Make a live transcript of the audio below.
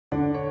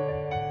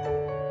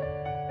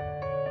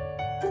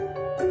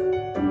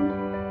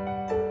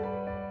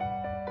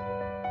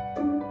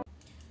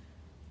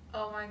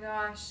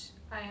gosh,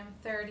 I am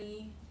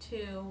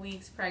 32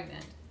 weeks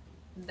pregnant.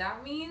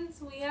 That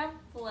means we have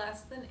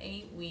less than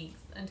 8 weeks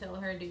until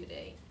her due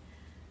date.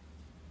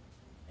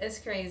 It's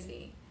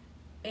crazy.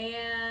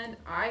 And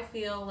I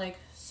feel like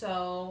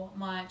so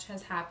much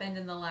has happened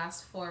in the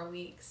last 4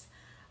 weeks.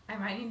 I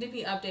might need to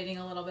be updating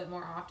a little bit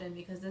more often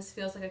because this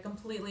feels like a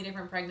completely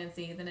different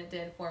pregnancy than it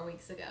did 4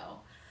 weeks ago.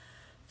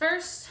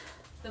 First,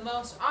 the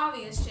most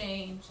obvious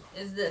change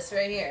is this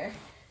right here.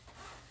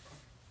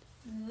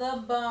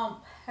 The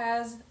bump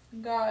has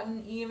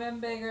gotten even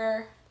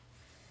bigger.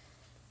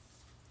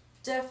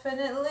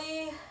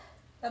 Definitely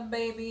a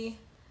baby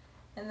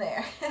in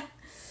there.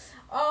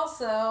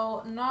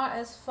 Also, not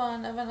as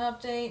fun of an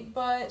update,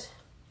 but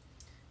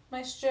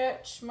my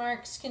stretch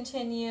marks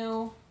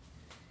continue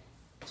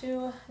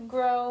to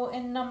grow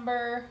in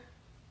number,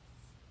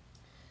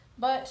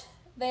 but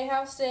they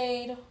have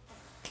stayed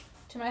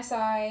to my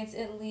sides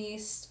at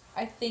least.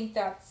 I think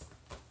that's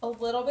a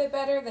little bit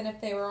better than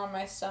if they were on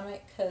my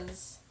stomach,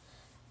 because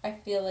I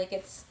feel like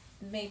it's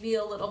maybe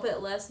a little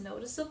bit less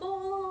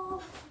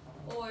noticeable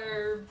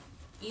or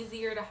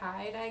easier to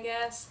hide, I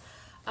guess.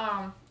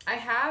 I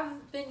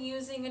have been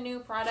using a new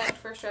product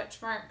for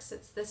stretch marks.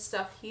 It's this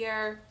stuff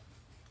here.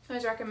 It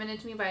was recommended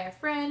to me by a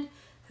friend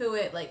who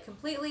it like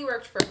completely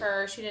worked for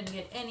her. She didn't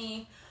get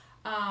any.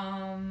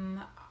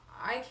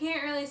 I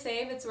can't really say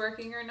if it's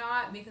working or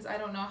not because I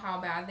don't know how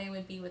bad they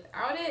would be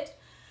without it.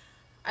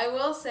 I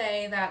will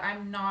say that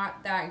I'm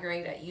not that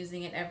great at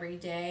using it every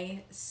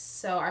day,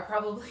 so I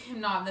probably am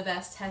not the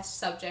best test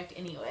subject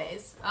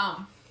anyways.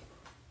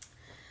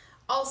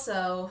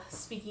 Also,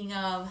 speaking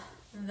of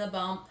the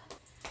bump,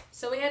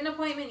 so we had an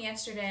appointment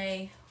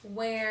yesterday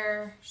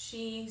where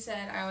she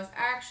said I was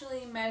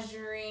actually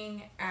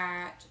measuring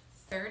at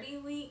 30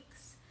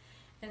 weeks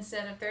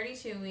instead of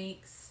 32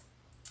 weeks.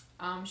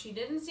 She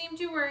didn't seem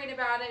too worried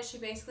about it. She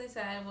basically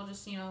said, we'll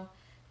just,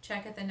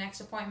 check at the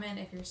next appointment.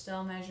 If you're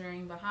still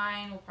measuring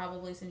behind, we'll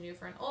probably send you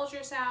for an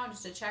ultrasound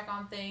just to check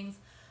on things.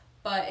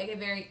 But it could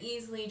very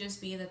easily just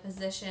be the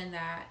position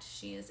that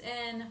she is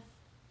in.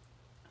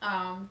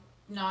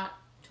 Not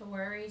to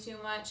worry too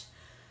much.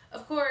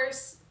 Of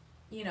course,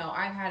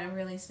 I've had a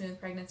really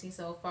smooth pregnancy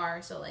so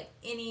far, so like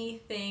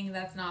anything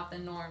that's not the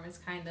norm is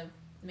kind of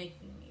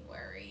making me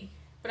worry.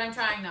 But I'm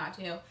trying not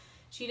to.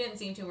 She didn't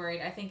seem too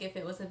worried. I think if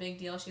it was a big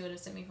deal, she would have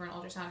sent me for an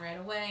ultrasound right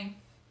away.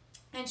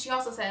 And she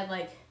also said,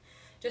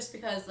 just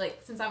because,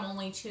 since I'm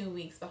only 2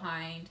 weeks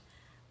behind,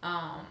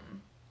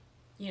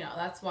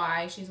 that's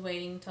why she's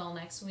waiting till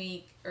next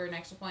week or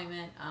next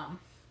appointment.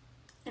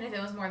 And if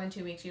it was more than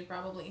 2 weeks, she'd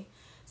probably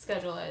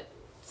schedule it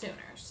sooner.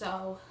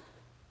 So,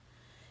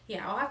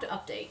 yeah, I'll have to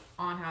update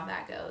on how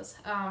that goes.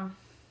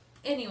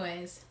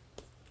 Anyways,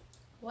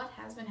 what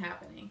has been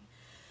happening?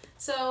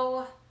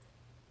 So,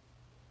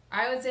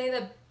 I would say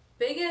the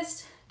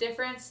biggest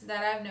difference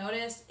that I've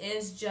noticed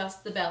is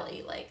just the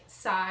belly,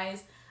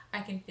 size. I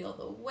can feel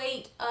the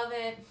weight of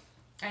it.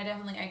 I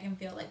can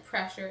feel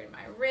pressure in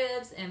my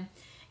ribs and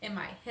in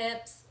my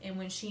hips. And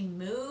when she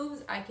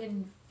moves, I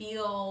can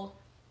feel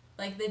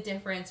the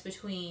difference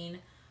between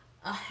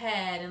a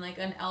head and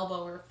an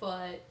elbow or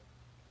foot.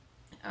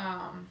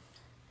 Because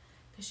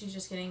she's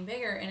just getting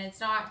bigger, and it's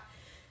not,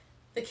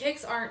 the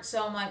kicks aren't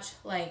so much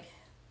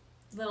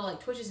little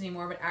twitches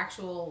anymore, but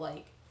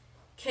actual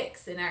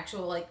kicks and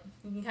actual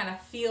you can kind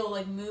of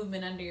feel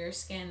movement under your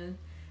skin. And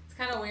it's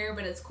kind of weird,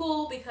 but it's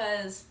cool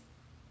because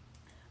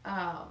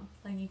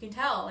you can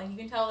tell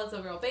it's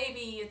a real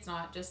baby. It's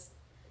not just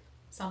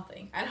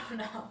something. I don't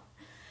know.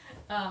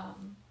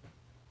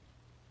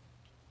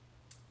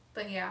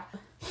 But yeah,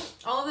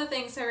 all of the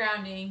things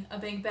surrounding a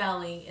big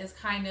belly is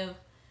kind of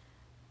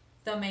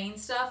the main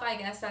stuff. I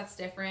guess that's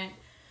different.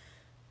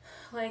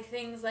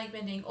 Things like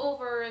bending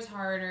over is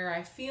harder.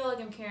 I feel like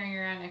I'm carrying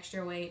around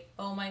extra weight.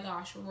 Oh my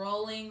gosh,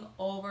 rolling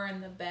over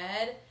in the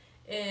bed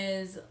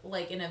is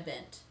an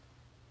event.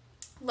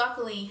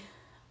 Luckily,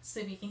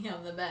 speaking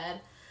of the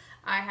bed,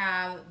 I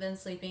have been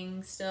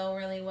sleeping still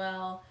really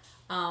well.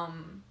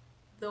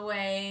 The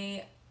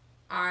way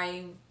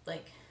I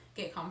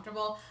get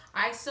comfortable,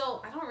 I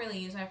don't really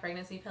use my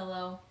pregnancy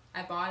pillow.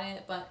 I bought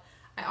it, but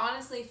I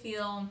honestly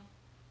feel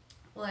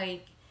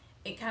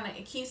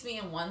it keeps me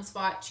in one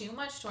spot too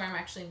much to where I'm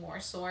actually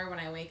more sore when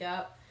I wake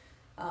up.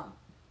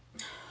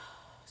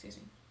 Excuse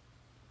me.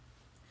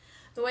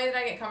 The way that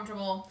I get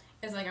comfortable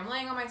is I'm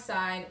laying on my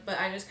side, but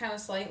I just kind of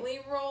slightly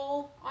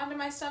roll onto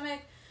my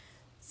stomach.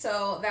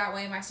 So that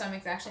way my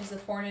stomach's actually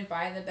supported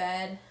by the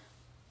bed,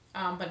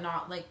 but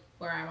not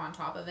where I'm on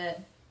top of it.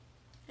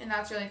 And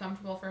that's really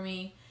comfortable for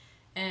me.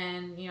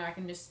 And, I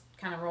can just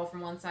kind of roll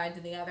from one side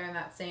to the other in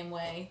that same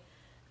way.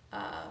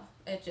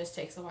 It just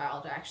takes a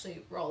while to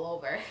actually roll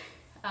over.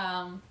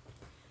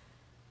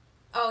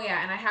 Oh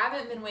yeah, and I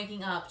haven't been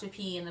waking up to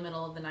pee in the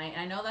middle of the night.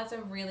 And I know that's a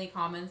really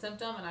common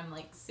symptom, and I'm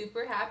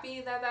super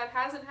happy that that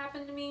hasn't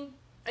happened to me.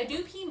 I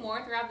do pee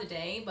more throughout the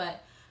day,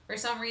 but for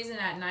some reason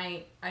at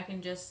night I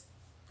can just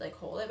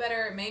hold it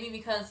better. Maybe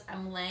because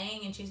I'm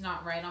laying and she's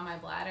not right on my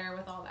bladder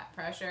with all that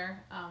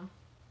pressure.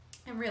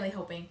 I'm really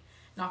hoping,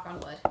 knock on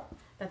wood,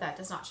 that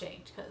does not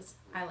change because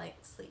I like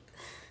sleep.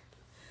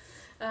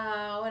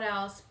 What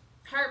else?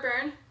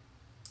 Heartburn.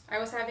 I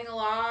was having a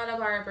lot of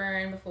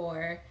heartburn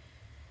before,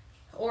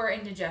 or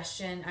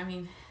indigestion. I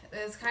mean,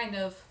 it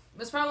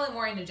was probably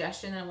more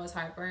indigestion than it was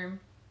heartburn.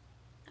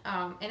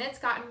 And it's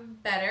gotten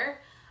better.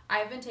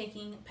 I've been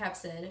taking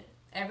Pepcid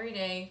every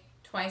day,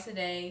 twice a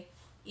day.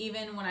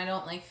 Even when I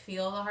don't like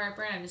feel the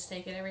heartburn, I just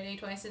take it every day,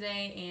 twice a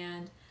day.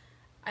 And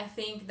I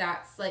think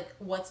that's like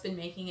what's been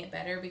making it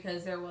better,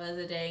 because there was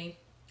a day,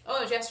 it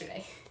was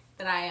yesterday,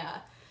 that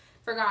I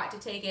forgot to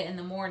take it in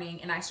the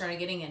morning, and I started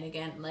getting it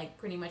again like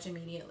pretty much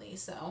immediately.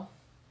 So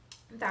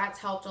that's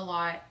helped a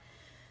lot.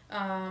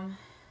 I've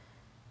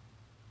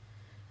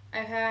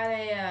had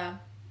a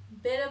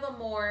bit of a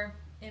more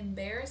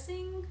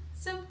embarrassing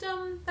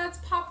symptom that's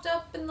popped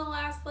up in the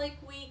last like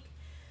week.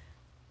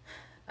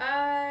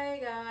 I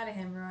got a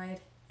hemorrhoid,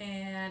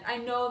 and I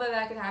know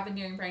that could happen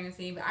during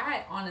pregnancy, but I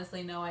had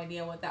honestly no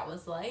idea what that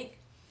was like.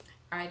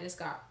 I just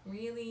got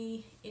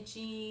really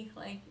itchy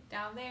like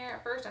down there.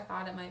 At first I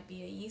thought it might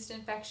be a yeast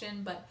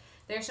infection, but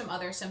there's some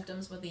other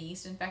symptoms with the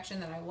yeast infection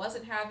that I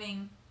wasn't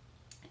having,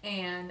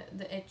 and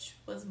the itch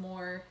was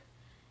more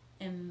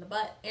in the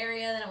butt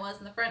area than it was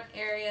in the front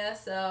area.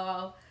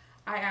 So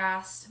I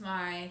asked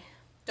my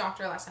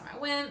doctor last time I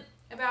went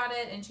about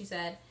it, and she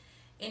said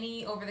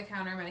any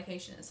over-the-counter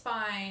medication is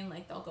fine,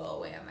 like they'll go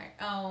away on their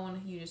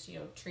own. You just,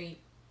 treat,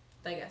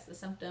 I guess, the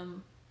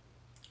symptom.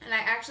 And I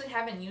actually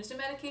haven't used a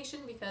medication,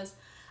 because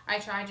I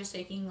tried just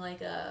taking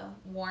like a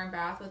warm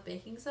bath with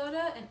baking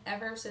soda, and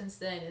ever since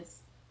then it's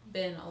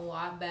been a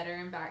lot better.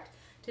 In fact,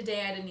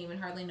 today I didn't even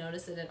hardly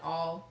notice it at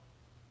all.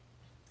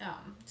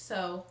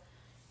 So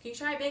you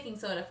try baking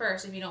soda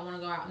first if you don't want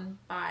to go out and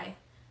buy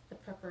the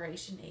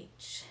preparation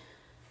H.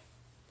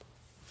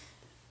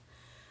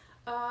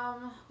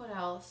 What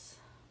else?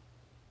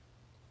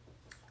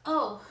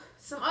 Oh,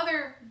 some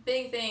other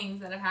big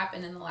things that have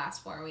happened in the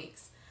last 4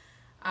 weeks.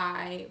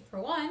 I,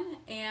 for one,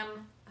 am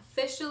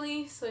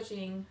officially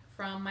switching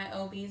from my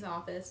OB's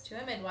office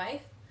to a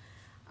midwife.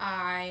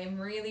 I'm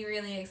really,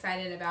 really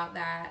excited about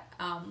that.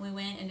 We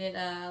went and did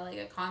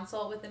a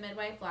consult with the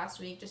midwife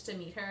last week just to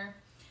meet her.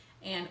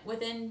 And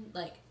within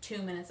like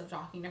 2 minutes of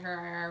talking to her,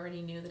 I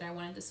already knew that I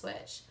wanted to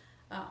switch.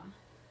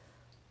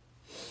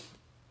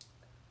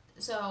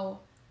 So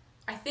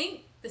I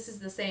think this is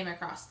the same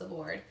across the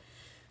board.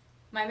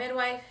 My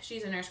midwife,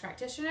 she's a nurse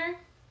practitioner,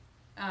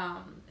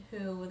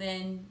 who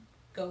then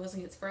goes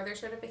and gets further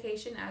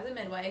certification as a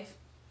midwife.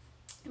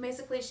 And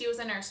basically, she was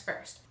a nurse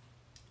first.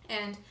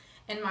 And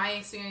in my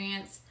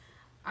experience,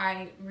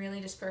 I really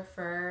just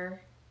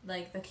prefer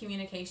like the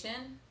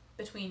communication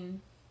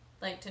between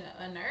like to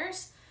a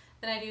nurse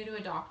than I do to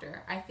a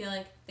doctor. I feel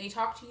like they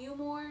talk to you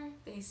more,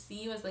 they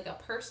see you as like a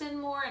person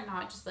more, and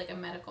not just like a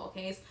medical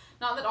case.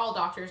 Not that all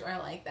doctors are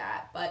like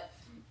that, but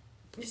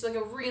just like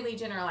a really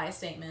generalized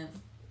statement.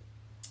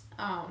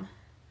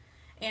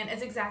 And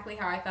it's exactly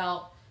how I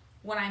felt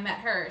when I met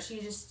her.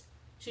 She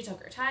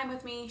took her time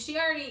with me.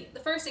 The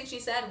first thing she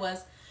said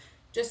was,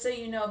 just so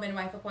you know,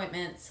 midwife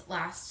appointments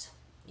last,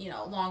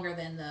 longer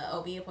than the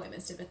OB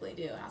appointments typically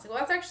do. And I was like, well,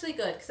 that's actually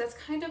good, because that's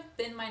kind of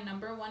been my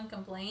number one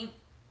complaint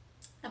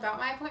about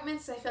my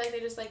appointments. I feel like they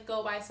just like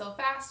go by so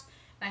fast,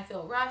 and I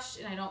feel rushed,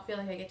 and I don't feel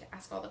like I get to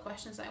ask all the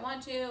questions I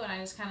want to, and I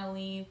just kind of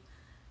leave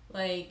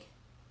like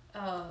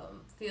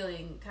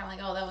feeling kind of like,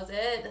 oh, that was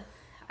it.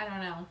 I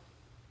don't know.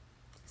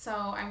 So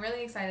I'm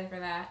really excited for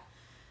that.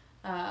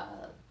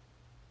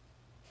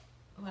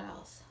 What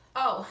else?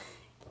 Oh,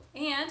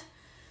 and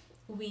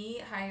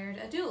we hired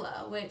a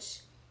doula, which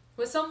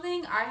was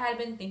something I had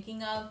been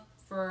thinking of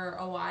for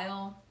a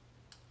while.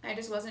 I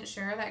just wasn't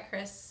sure that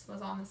Chris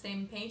was on the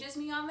same page as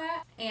me on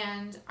that.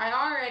 And I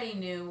already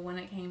knew when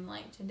it came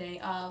like to day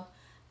of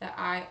that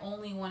I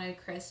only wanted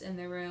Chris in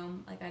the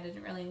room. Like, I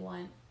didn't really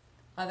want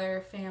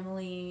other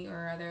family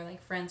or other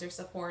like friends or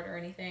support or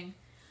anything.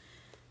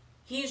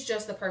 He's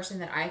just the person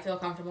that I feel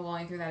comfortable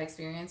going through that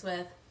experience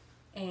with,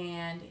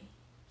 and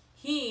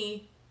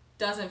he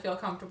doesn't feel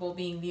comfortable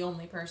being the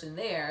only person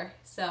there.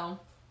 So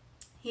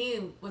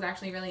he was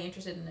actually really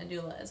interested in a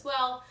doula as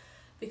well,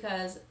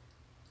 because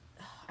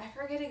I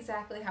forget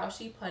exactly how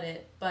she put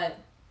it, but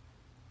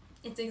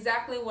it's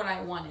exactly what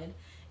I wanted,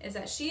 is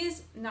that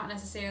she's not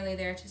necessarily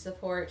there to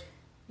support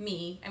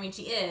me. I mean,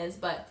 she is,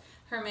 but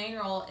her main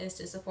role is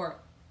to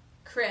support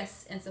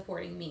Chris in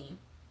supporting me.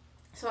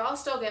 So I'll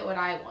still get what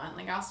I want.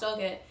 Like, I'll still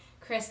get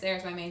Chris there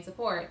as my main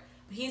support,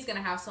 but he's going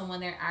to have someone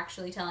there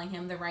actually telling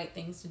him the right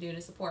things to do to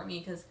support me,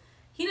 because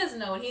he doesn't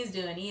know what he's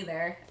doing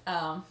either.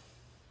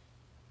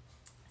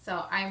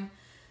 So I'm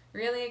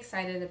really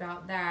excited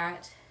about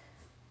that.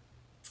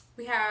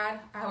 We had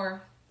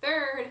our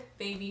third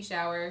baby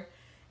shower,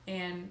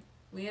 and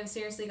we have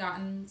seriously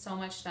gotten so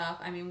much stuff.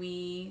 I mean,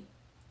 we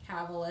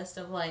have a list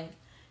of like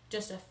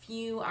just a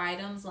few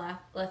items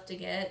left to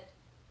get.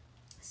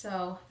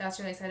 So that's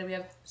really excited. We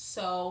have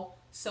so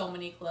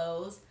many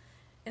clothes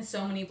and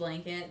so many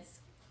blankets.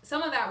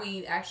 Some of that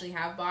we actually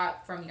have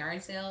bought from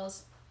yard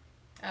sales.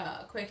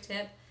 Quick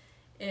tip,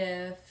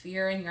 if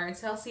you're in yard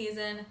sale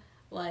season,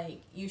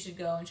 like, you should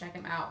go and check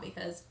them out,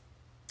 because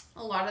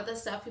a lot of the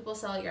stuff people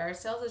sell at yard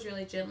sales is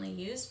really gently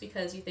used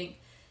because you think,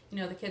 you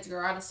know, the kids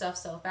grow out of stuff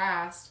so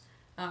fast.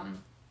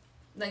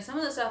 Like some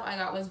of the stuff I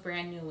got was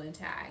brand new with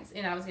tags,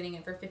 and I was getting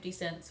it for 50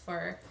 cents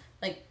for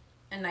like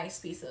a nice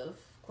piece of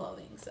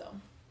clothing. So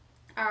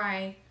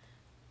I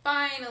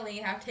finally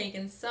have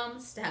taken some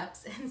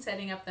steps in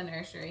setting up the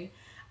nursery.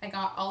 I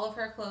got all of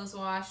her clothes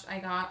washed. I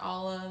got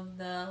all of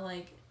the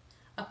like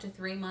up to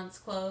 3 months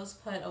clothes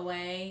put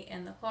away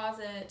in the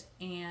closet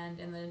and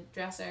in the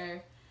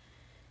dresser.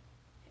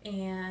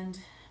 And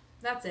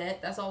that's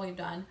it. That's all we've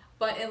done.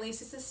 But at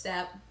least it's a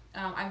step.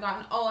 I've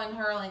gotten, and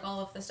her, like, all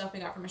of the stuff we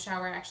got from a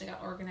shower actually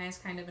got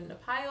organized kind of into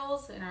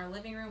piles in our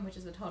living room, which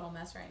is a total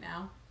mess right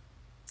now.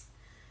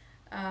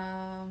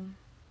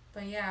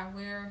 But yeah,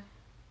 we're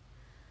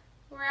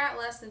at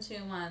less than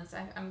 2 months.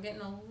 I'm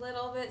getting a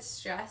little bit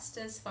stressed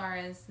as far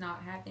as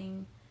not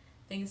having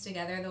things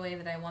together the way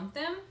that I want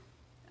them.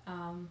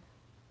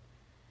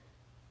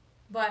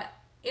 But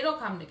it'll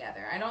come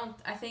together.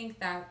 I think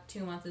that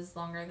 2 months is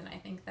longer than I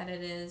think that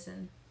it is,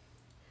 and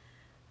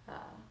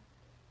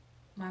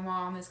my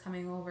mom is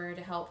coming over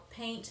to help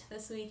paint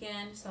this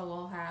weekend, so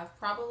we'll have,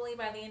 probably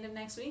by the end of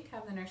next week,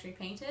 have the nursery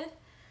painted.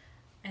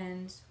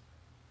 And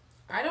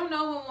I don't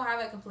know when we'll have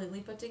it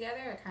completely put together.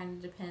 It kind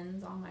of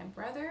depends on my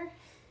brother,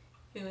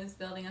 who is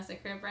building us a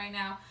crib right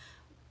now.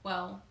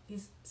 Well,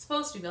 he's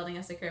supposed to be building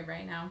us a crib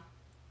right now,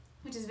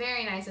 which is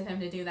very nice of him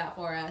to do that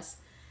for us,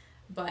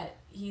 but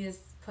he is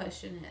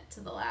pushing it to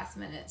the last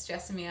minute,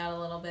 stressing me out a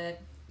little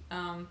bit.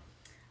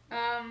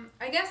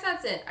 I guess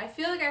that's it. I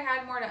feel like I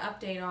had more to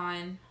update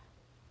on,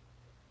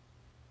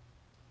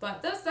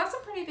 but that's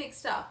some pretty big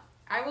stuff.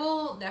 I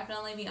will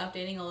definitely be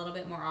updating a little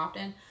bit more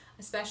often,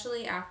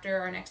 especially after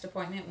our next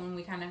appointment when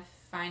we kind of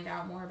find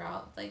out more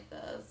about like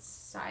the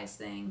size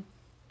thing.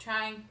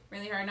 Trying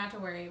really hard not to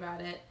worry about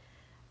it.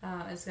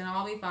 It's gonna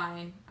all be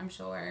fine, I'm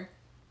sure.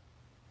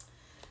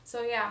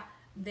 So yeah,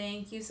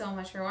 thank you so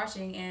much for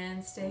watching,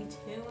 and stay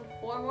tuned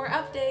for more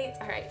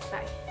updates. All right,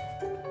 bye.